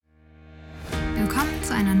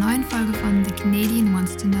Folge von The Canadian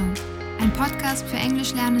Wants to Know, ein Podcast für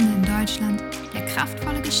Englischlernende in Deutschland, der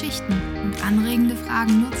kraftvolle Geschichten und anregende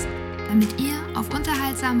Fragen nutzt, damit ihr auf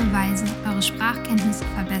unterhaltsame Weise eure Sprachkenntnisse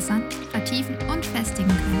verbessern, vertiefen und festigen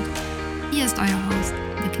könnt. Hier ist euer Host,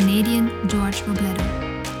 The Canadian George Robledo.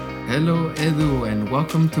 Hello, Edu, and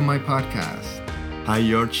welcome to my podcast. Hi,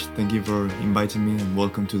 George. Thank you for inviting me and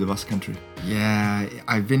welcome to the Basque Country. Yeah,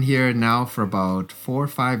 I've been here now for about 4 or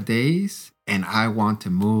 5 days, and I want to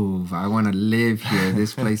move. I want to live here.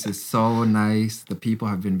 This place is so nice. The people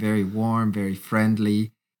have been very warm, very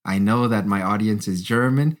friendly. I know that my audience is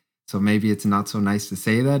German, so maybe it's not so nice to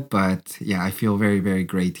say that, but yeah, I feel very, very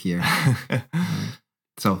great here.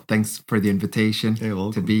 So thanks for the invitation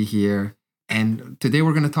to be here. And today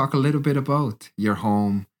we're going to talk a little bit about your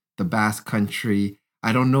home, the Basque Country.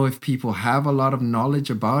 I don't know if people have a lot of knowledge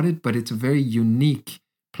about it, but it's a very unique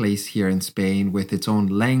place here in Spain with its own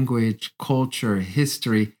language, culture,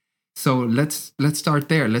 history. So let's start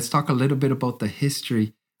there. Let's talk a little bit about the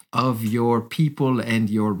history of your people and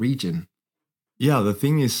your region. Yeah, the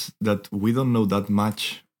thing is that we don't know that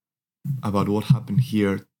much about what happened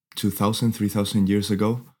here 2,000, 3,000 years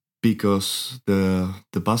ago, because the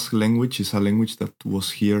Basque language is a language that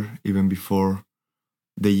was here even before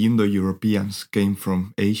the Indo-Europeans came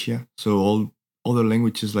from Asia. So all other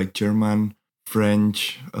languages like German,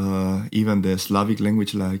 French, even the Slavic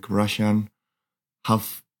language like Russian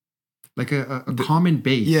have like a common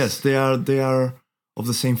base. Yes, they are of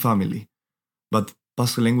the same family. But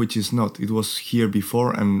Basque language is not. It was here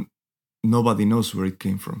before and nobody knows where it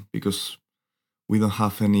came from because we don't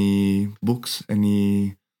have any books,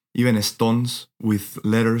 any even stones with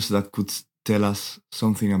letters that could tell us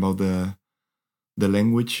something about the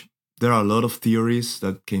language. There are a lot of theories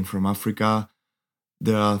that came from Africa.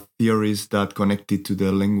 There are theories that connected to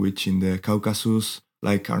the language in the Caucasus,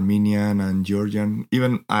 like Armenian and Georgian.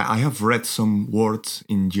 Even I have read some words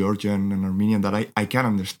in Georgian and Armenian that I can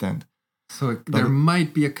understand. So there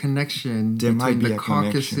might be a connection between the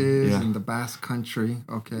Caucasus and the Basque Country.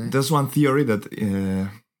 Okay. There's one theory that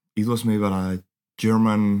it was made by a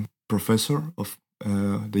German professor of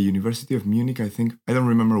the University of Munich, I think. I don't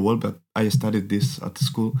remember well, but I studied this at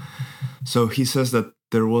school. So he says that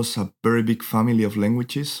there was a very big family of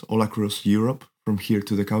languages all across Europe, from here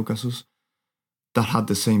to the Caucasus, that had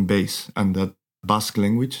the same base, and that Basque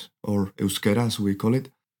language, or Euskera as we call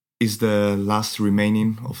it, is the last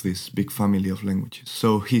remaining of this big family of languages.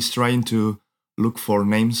 So he's trying to look for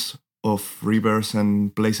names of rivers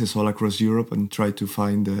and places all across Europe and try to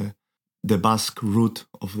find the Basque root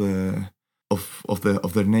of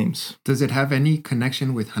their names. Does it have any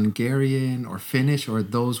connection with Hungarian or Finnish, or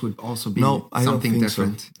those would also be something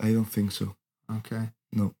different? So. I don't think so. Okay.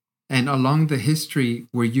 No. And along the history,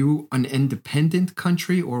 were you an independent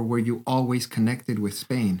country or were you always connected with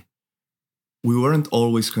Spain? We weren't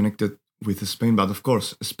always connected with Spain, but of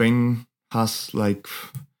course, Spain has like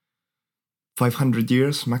 500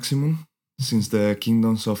 years maximum since the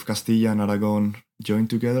kingdoms of Castilla and Aragon joined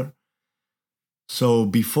together. So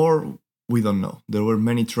before, we don't know. There were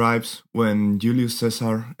many tribes. When Julius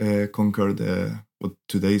Caesar conquered what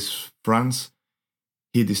today's France,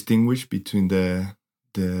 he distinguished between the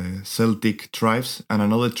Celtic tribes and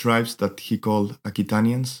another tribes that he called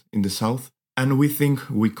Aquitanians in the south. And we think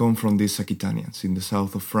we come from these Aquitanians in the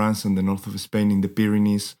south of France and the north of Spain, in the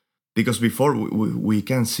Pyrenees. Because before we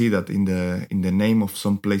can see that in the name of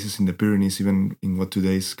some places in the Pyrenees, even in what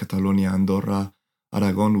today is Catalonia, Andorra,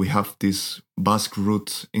 Aragon, we have these Basque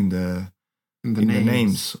roots in the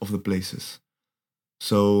names of the places.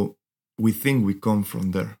 So we think we come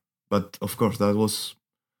from there. But of course, that was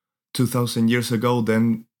 2,000 years ago.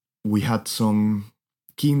 Then we had some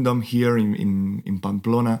kingdom here in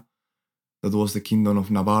Pamplona. That was the kingdom of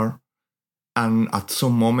Navarre. And at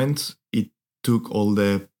some moment, it took all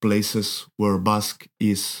the places where Basque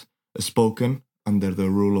is spoken under the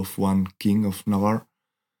rule of one king of Navarre.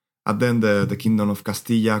 And then the kingdom of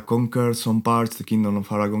Castilla conquered some parts, the kingdom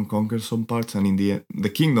of Aragon conquered some parts, and in the end, the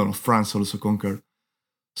kingdom of France also conquered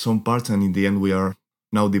some parts, and in the end we are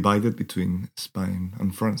now divided between Spain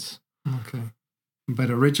and France. Okay.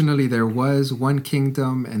 But originally there was one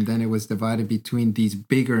kingdom, and then it was divided between these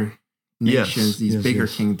bigger nations, bigger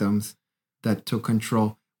kingdoms that took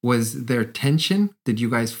control. Was there tension? Did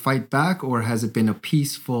you guys fight back, or has it been a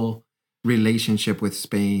peaceful relationship with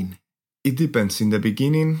Spain? It depends. In the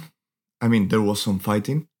beginning, I mean, there was some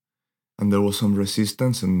fighting and there was some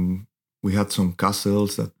resistance, and we had some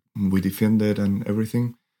castles that we defended and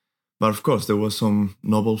everything. But of course, there were some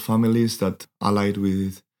noble families that allied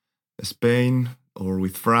with Spain or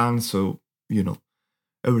with France. So,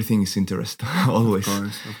 everything is interest always.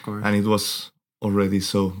 Of course. And it was already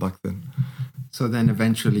so back then. So then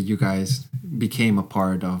eventually you guys became a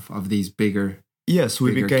part of these bigger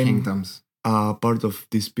We became kingdoms. Part of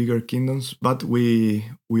these bigger kingdoms, but we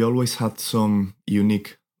always had some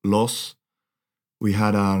unique laws. We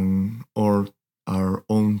had our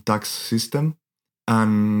own tax system,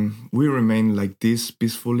 and we remained like this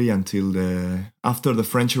peacefully until after the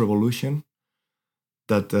French Revolution,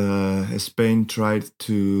 that Spain tried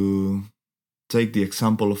to take the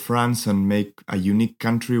example of France and make a unique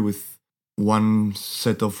country with one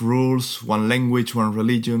set of rules, one language, one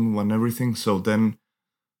religion, one everything. So then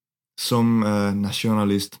some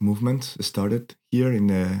nationalist movements started here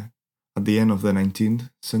at the end of the 19th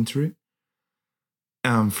century.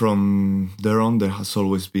 And from there on, there has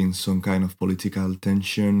always been some kind of political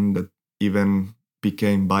tension that even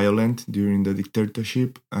became violent during the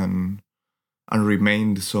dictatorship and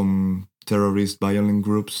remained some terrorist violent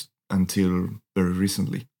groups until very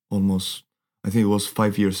recently. Almost, I think it was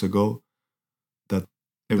 5 years ago that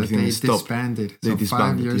everything they stopped. Disbanded. They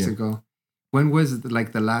disbanded, 5 years ago. When was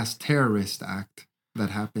like the last terrorist act that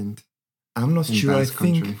happened? I'm not sure. Basque I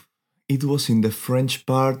think Country? It was in the French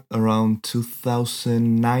part around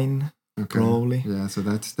 2009, probably. Yeah, so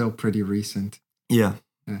that's still pretty recent. Yeah.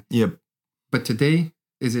 But today,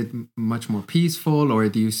 is it much more peaceful, or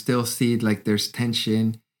do you still see like there's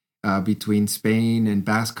tension between Spain and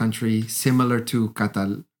Basque Country, similar to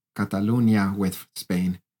Catalonia with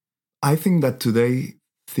Spain? I think that today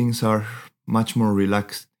things are much more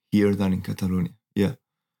relaxed here than in Catalonia. Yeah.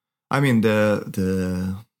 I mean,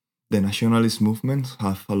 the nationalist movements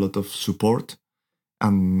have a lot of support,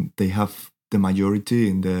 and they have the majority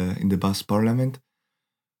in the Basque parliament.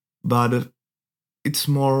 But it's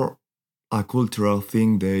more a cultural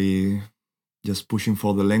thing. They just pushing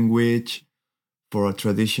for the language, for our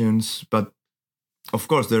traditions. But of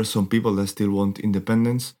course, there are some people that still want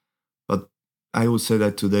independence. But I would say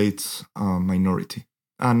that today it's a minority.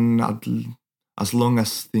 And as long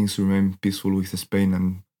as things remain peaceful with Spain,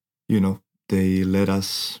 and they let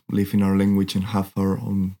us live in our language and have our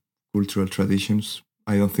own cultural traditions,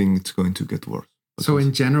 I don't think it's going to get worse. So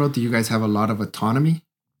in general, do you guys have a lot of autonomy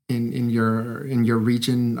in your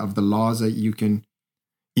region of the laws that you can?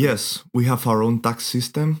 Yes, we have our own tax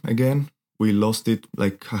system again. We lost it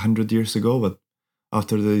like 100 years ago, but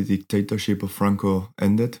after the dictatorship of Franco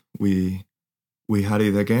ended, we had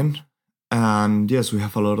it again. And yes, we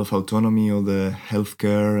have a lot of autonomy of the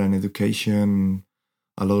healthcare and education.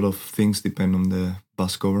 A lot of things depend on the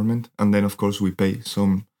Basque government. And then, of course, we pay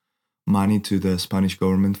some money to the Spanish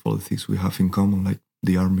government for the things we have in common, like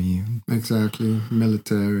the army. Exactly.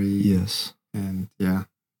 Military. Yes. And yeah.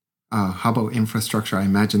 How about infrastructure? I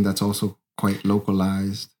imagine that's also quite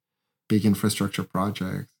localized. Big infrastructure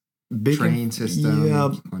projects. Train system.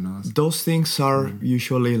 Yeah. Those things are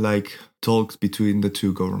usually like talks between the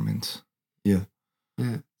two governments. Yeah.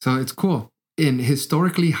 Yeah. So it's cool. And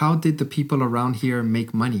historically, how did the people around here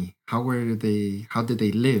make money? How did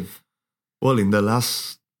they live? Well, in the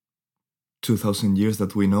last 2,000 years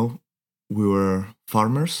that we know, we were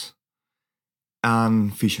farmers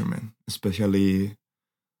and fishermen. Especially,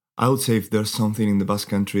 I would say if there's something in the Basque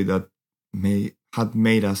Country that had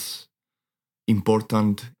made us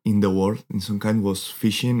important in the world in some kind, was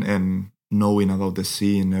fishing and knowing about the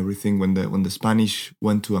sea and everything. When the Spanish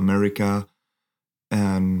went to America,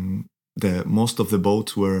 and most of the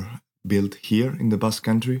boats were built here in the Basque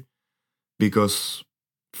Country, because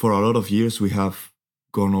for a lot of years we have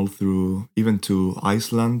gone all through, even to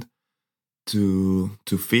Iceland, to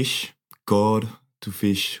fish cod, to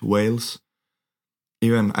fish whales.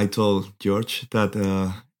 Even I told George that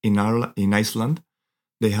in Iceland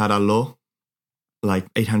they had a law like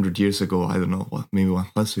 800 years ago, I don't know, maybe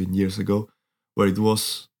 1,000 years ago, where they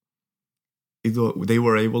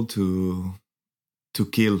were able to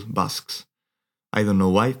kill Basques. I don't know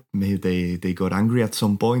why. Maybe they got angry at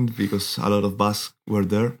some point because a lot of Basques were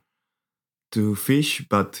there to fish.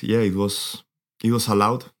 But yeah, it was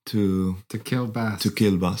allowed to kill Basques. To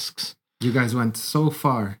kill Basques. You guys went so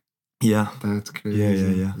far. Yeah. That's crazy.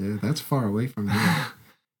 Yeah. Yeah, that's far away from here.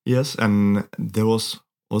 Yes, and there was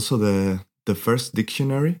also the first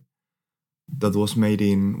dictionary that was made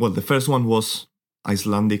the first one was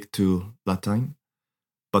Icelandic to Latin.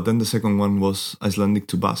 But then the second one was Icelandic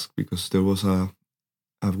to Basque, because there was a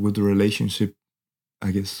good relationship,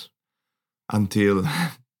 I guess, until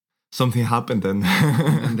something happened and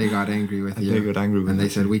they got angry with you. They got angry with and they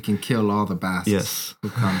said, we can kill all the Basques who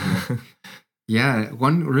come here. Yeah,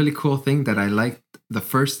 one really cool thing that I liked the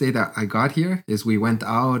first day that I got here is we went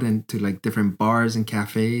out into like different bars and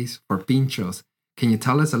cafes for pinchos. Can you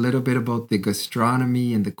tell us a little bit about the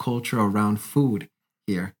gastronomy and the culture around food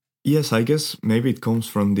here? Yes, I guess maybe it comes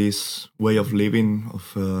from this way of living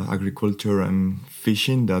of agriculture and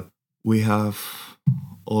fishing that we have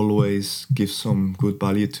always give some good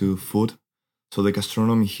value to food. So the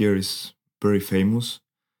gastronomy here is very famous.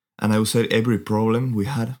 And I would say every problem we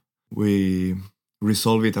had, we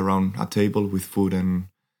resolve it around a table with food and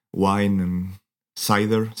wine and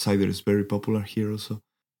cider. Cider is very popular here also.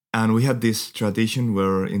 And we had this tradition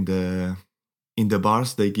where in the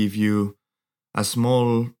bars they give you a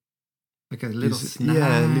small, Like a little snack.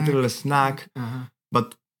 yeah, little snack,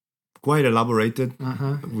 but quite elaborated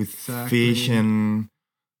with fish and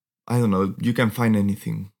I don't know. You can find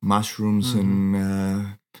anything, mushrooms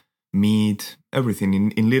and meat, everything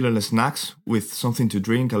in little snacks with something to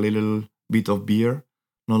drink, a little bit of beer,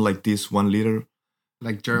 not like this 1 liter.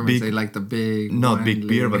 Like Germans, they like the big, not big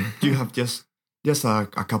beer, but you have just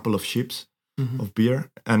a couple of ships of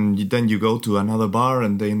beer, and then you go to another bar,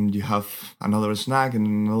 and then you have another snack and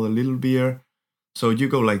another little beer. So you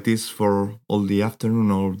go like this for all the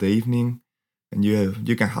afternoon or the evening, and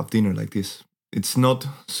you can have dinner like this. It's not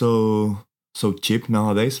so cheap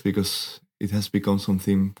nowadays because it has become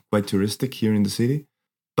something quite touristic here in the city.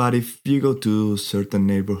 But if you go to certain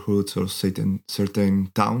neighborhoods or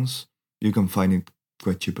certain towns, you can find it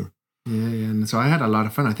quite cheaper. Yeah. And so I had a lot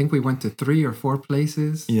of fun. I think we went to 3 or 4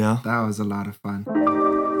 places. Yeah. That was a lot of fun.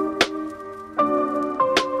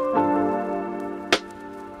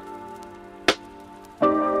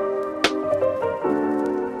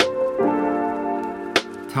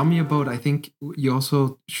 Tell me about, I think you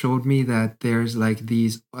also showed me that there's like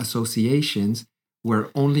these associations where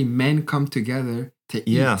only men come together to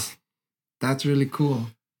eat. Yeah. That's really cool.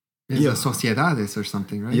 It's Yeah. sociedades or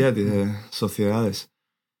something, right? Yeah, the sociedades.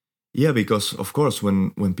 Yeah, because of course,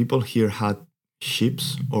 when people here had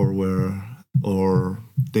ships or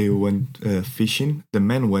they went fishing, the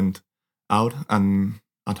men went out, and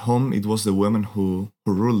at home it was the women who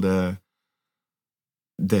ruled the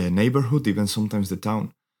neighborhood, even sometimes the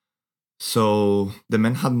town. So the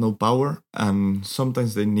men had no power, and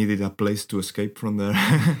sometimes they needed a place to escape from their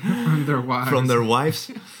From their wives.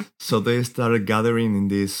 wives. So they started gathering in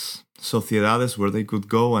these sociedades where they could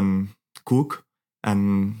go and cook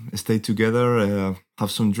and stay together,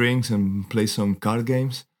 have some drinks and play some card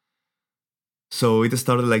games. So it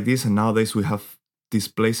started like this, and nowadays we have these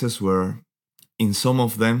places where in some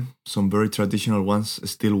of them, some very traditional ones,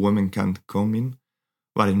 still women can't come in.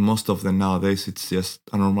 But in most of them nowadays, it's just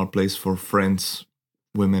a normal place for friends,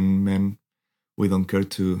 women, men. We don't care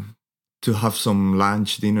to have some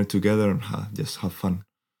lunch, dinner together and just have fun.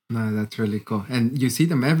 No, that's really cool. And you see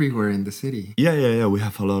them everywhere in the city. Yeah. We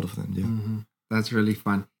have a lot of them, yeah. That's really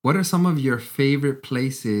fun. What are some of your favorite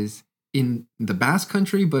places in the Basque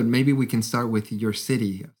Country? But maybe we can start with your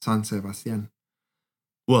city, San Sebastian.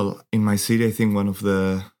 Well, in my city, I think one of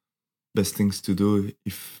the best things to do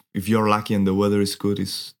if you're lucky and the weather is good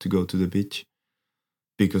is to go to the beach,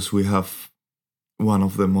 because we have one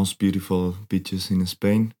of the most beautiful beaches in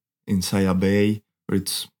Spain, in Saya Bay, where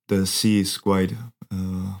the sea is quite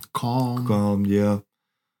calm, yeah.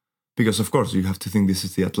 Because of course you have to think this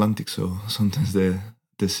is the Atlantic, so sometimes the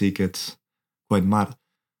sea gets quite mad.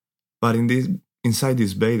 But inside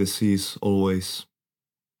this bay, the sea is always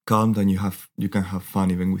calm, and you can have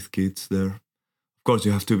fun even with kids there. Of course,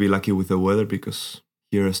 you have to be lucky with the weather because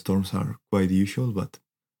here storms are quite usual. But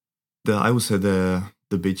I would say the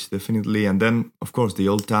beach definitely, and then of course the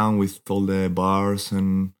old town with all the bars,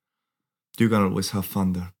 and you can always have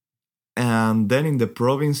fun there. And then in the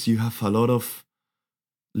province, you have a lot of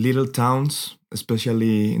little towns,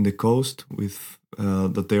 especially in the coast, with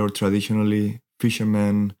that they are traditionally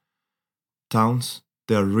fishermen towns.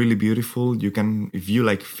 They are really beautiful. You can, if you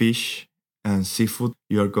like fish and seafood,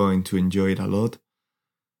 you are going to enjoy it a lot.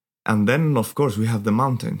 And then, of course, we have the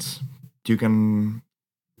mountains. You can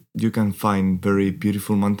find very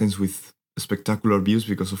beautiful mountains with spectacular views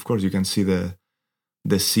because, of course, you can see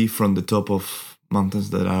the sea from the top of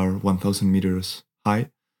mountains that are 1,000 meters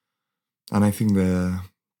high. And I think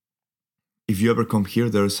if you ever come here,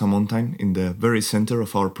 there is a mountain in the very center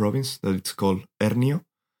of our province that it's called Ernio.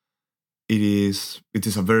 It is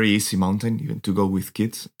a very easy mountain even to go with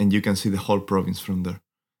kids, and you can see the whole province from there,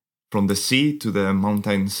 from the sea to the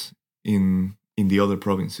mountains in the other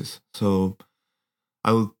provinces. So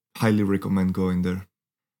I would highly recommend going there.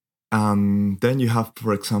 And then you have,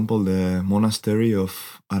 for example, the monastery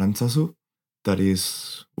of Arantzazu, that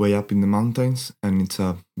is way up in the mountains, and it's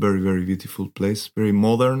a very, very beautiful place, very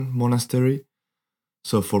modern monastery.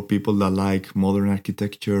 So for people that like modern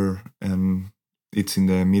architecture, and it's in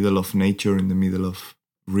the middle of nature, in the middle of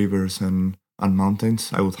rivers and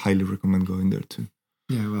mountains, I would highly recommend going there too.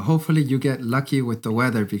 Yeah, well, hopefully you get lucky with the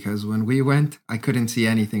weather because when we went, I couldn't see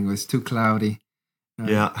anything. It was too cloudy.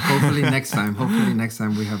 Yeah. Hopefully next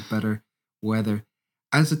time we have better weather.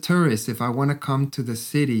 As a tourist, if I want to come to the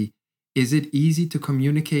city, is it easy to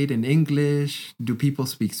communicate in English? Do people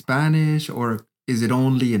speak Spanish or is it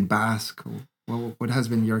only in Basque? What has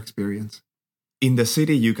been your experience? In the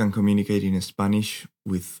city, you can communicate in Spanish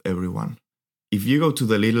with everyone. If you go to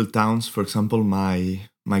the little towns, for example,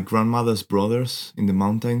 my grandmother's brothers in the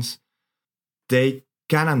mountains, they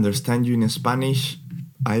can understand you in Spanish.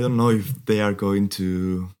 I don't know if they are going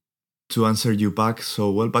to answer you back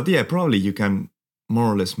so well, but yeah, probably you can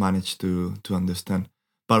more or less manage to understand.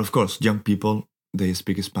 But of course, young people, they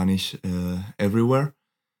speak Spanish everywhere.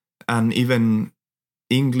 And even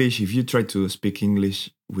English, if you try to speak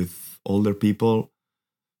English with older people,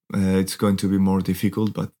 it's going to be more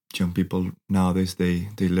difficult, but young people nowadays, they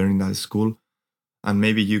learn that at school. And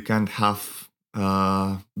maybe you can't have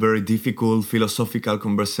very difficult philosophical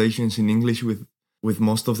conversations in English with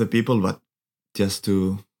most of the people, but just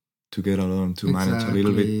to get along, to manage a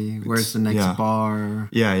little bit. Where's the next bar?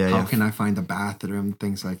 How can I find a bathroom?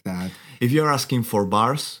 Things like that. If you're asking for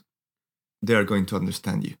bars, they are going to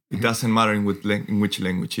understand you. It doesn't matter in which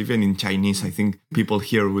language. Even in Chinese, I think people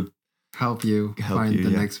here would help you find the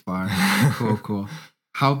next bar. Cool.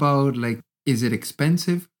 How about, is it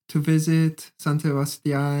expensive to visit San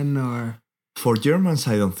Sebastian or? For Germans,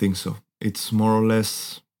 I don't think so. It's more or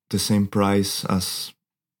less the same price as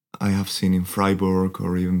I have seen in Freiburg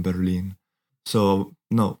or even Berlin. So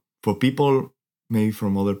no, for people maybe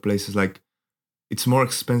from other places, it's more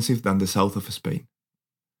expensive than the south of Spain.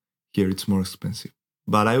 Here it's more expensive.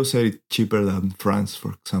 But I would say it's cheaper than France,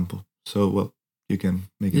 for example. So, well, you can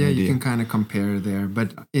make an idea. Yeah, you can kind of compare there.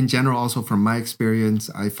 But in general, also from my experience,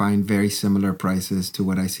 I find very similar prices to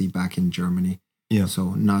what I see back in Germany. Yeah.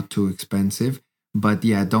 So not too expensive. But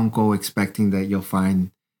yeah, don't go expecting that you'll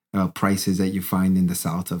find prices that you find in the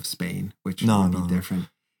south of Spain, which will be different.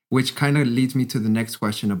 Which kind of leads me to the next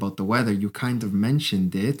question about the weather. You kind of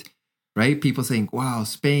mentioned it, right? People saying, wow,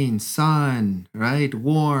 Spain, sun, right?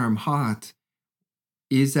 Warm, hot.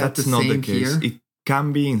 Is that That's the not same the case. here? It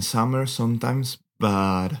can be in summer sometimes,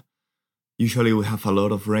 but usually we have a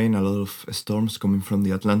lot of rain, a lot of storms coming from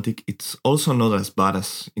the Atlantic. It's also not as bad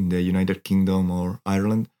as in the United Kingdom or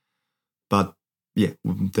Ireland. But yeah,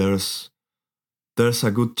 there's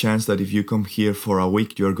a good chance that if you come here for a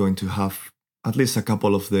week, you're going to have at least a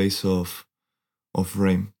couple of days of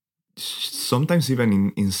rain. Sometimes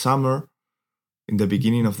even in summer, in the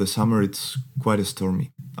beginning of the summer, it's quite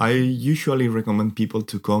stormy. I usually recommend people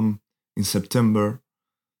to come in September,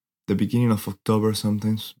 the beginning of October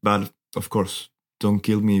sometimes. But of course, don't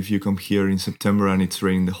kill me if you come here in September and it's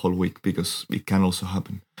raining the whole week, because it can also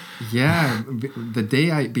happen. Yeah, the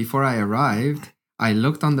day before I arrived, I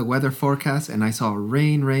looked on the weather forecast and I saw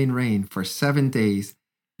rain for 7 days.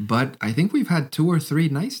 But I think we've had 2 or 3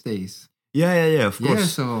 nice days. Yeah, of course. Yeah,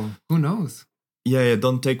 so who knows? Yeah,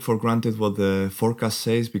 don't take for granted what the forecast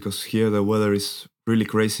says, because here the weather is really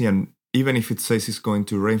crazy. And even if it says it's going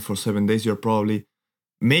to rain for 7 days,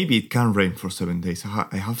 maybe it can rain for 7 days.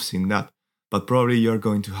 I have seen that. But probably you're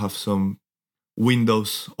going to have some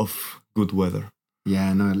windows of good weather.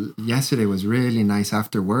 Yeah, no, yesterday was really nice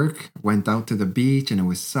after work. Went out to the beach and it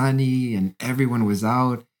was sunny and everyone was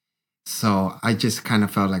out. So I just kind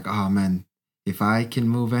of felt like, oh man, if I can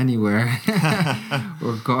move anywhere,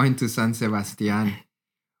 we're going to San Sebastian.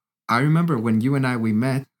 I remember when you and we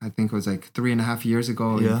met, I think it was 3.5 years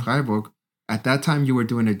ago in Freiburg. At that time, you were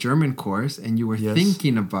doing a German course and you were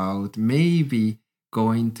thinking about maybe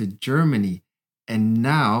going to Germany. And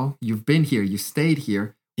now you've been here, you stayed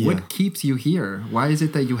here. What keeps you here? Why is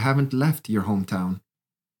it that you haven't left your hometown?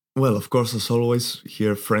 Well, of course, as always,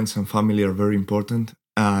 here friends and family are very important.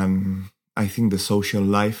 And I think the social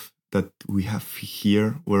life that we have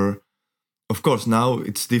here, where, of course, now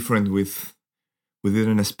it's different we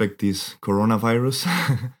didn't expect this coronavirus.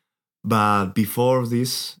 But before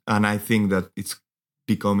this, and I think that it's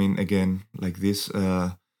becoming again like this,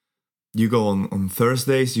 you go on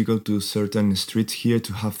Thursdays, you go to certain streets here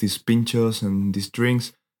to have these pinchos and these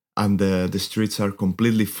drinks. And the streets are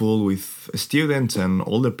completely full with students and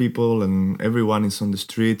older people, and everyone is on the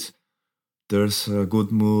streets. There's a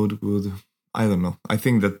good mood, I don't know. I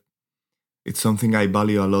think that it's something I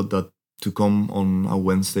value a lot, that to come on a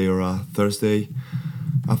Wednesday or a Thursday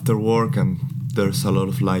after work, and there's a lot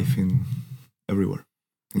of life everywhere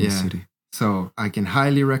in the city. So I can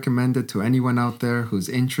highly recommend it to anyone out there who's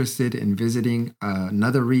interested in visiting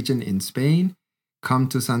another region in Spain. Come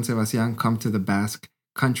to San Sebastian, come to the Basque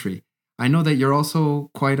Country. I know that you're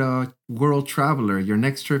also quite a world traveler. Your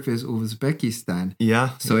next trip is Uzbekistan. Yeah.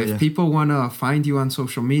 So if people want to find you on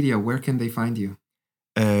social media, where can they find you?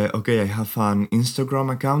 Okay, I have an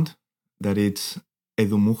Instagram account that it's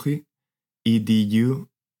edumugi, EDUMUGI.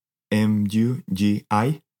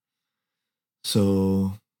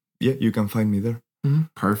 So yeah, you can find me there.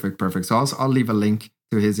 Perfect. So I'll leave a link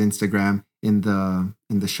to his Instagram in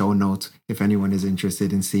the show notes if anyone is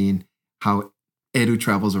interested in seeing how Edu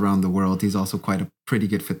travels around the world. He's also quite a pretty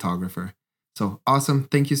good photographer. So awesome.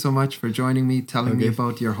 Thank you so much for joining me, telling me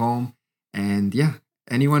about your home. And yeah,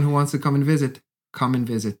 anyone who wants to come and visit, come and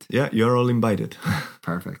visit. Yeah, you're all invited.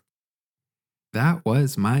 Perfect. That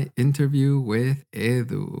was my interview with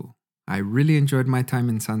Edu. I really enjoyed my time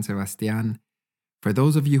in San Sebastián. For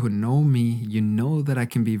those of you who know me, you know that I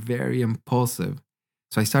can be very impulsive.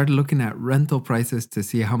 So I started looking at rental prices to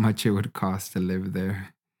see how much it would cost to live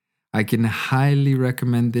there. I can highly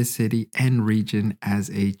recommend this city and region as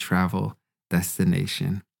a travel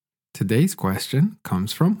destination. Today's question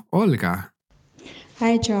comes from Olga.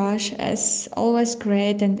 Hi Josh, as always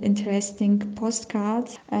great and interesting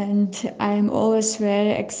postcards, and I'm always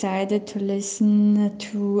very excited to listen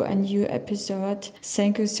to a new episode.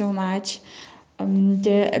 Thank you so much.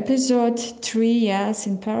 The episode 3 Years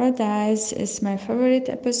in Paradise is my favorite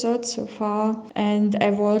episode so far, and I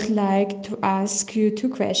would like to ask you 2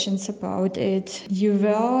 questions about it. You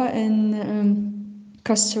were in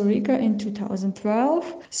Costa Rica in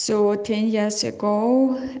 2012, so 10 years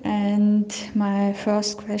ago, and my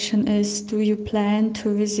first question is, do you plan to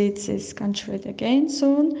visit this country again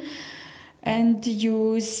soon? And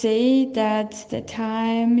you say that the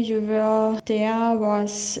time you were there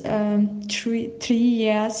was 3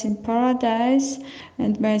 years in paradise.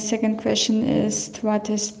 And my second question is, what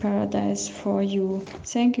is paradise for you?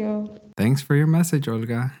 Thank you. Thanks for your message,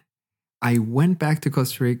 Olga. I went back to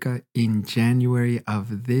Costa Rica in January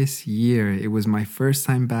of this year. It was my first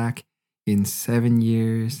time back in 7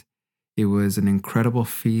 years. It was an incredible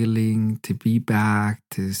feeling to be back,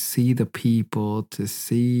 to see the people, to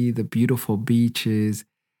see the beautiful beaches.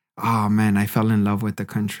 Oh man, I fell in love with the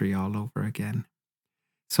country all over again.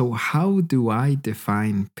 So how do I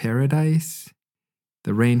define paradise?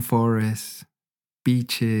 The rainforests,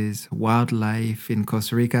 beaches, wildlife in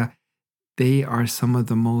Costa Rica, they are some of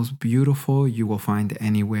the most beautiful you will find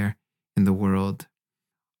anywhere in the world.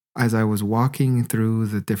 As I was walking through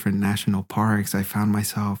the different national parks, I found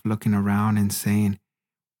myself looking around and saying,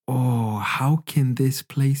 oh, how can this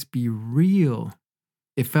place be real?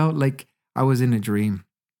 It felt like I was in a dream.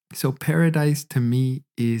 So paradise to me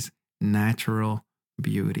is natural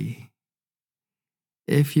beauty.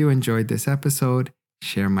 If you enjoyed this episode,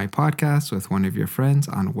 share my podcast with one of your friends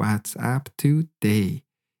on WhatsApp today.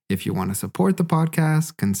 If you want to support the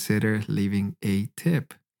podcast, consider leaving a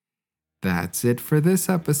tip. That's it for this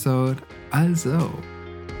episode. Also,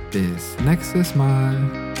 bis nächstes Mal.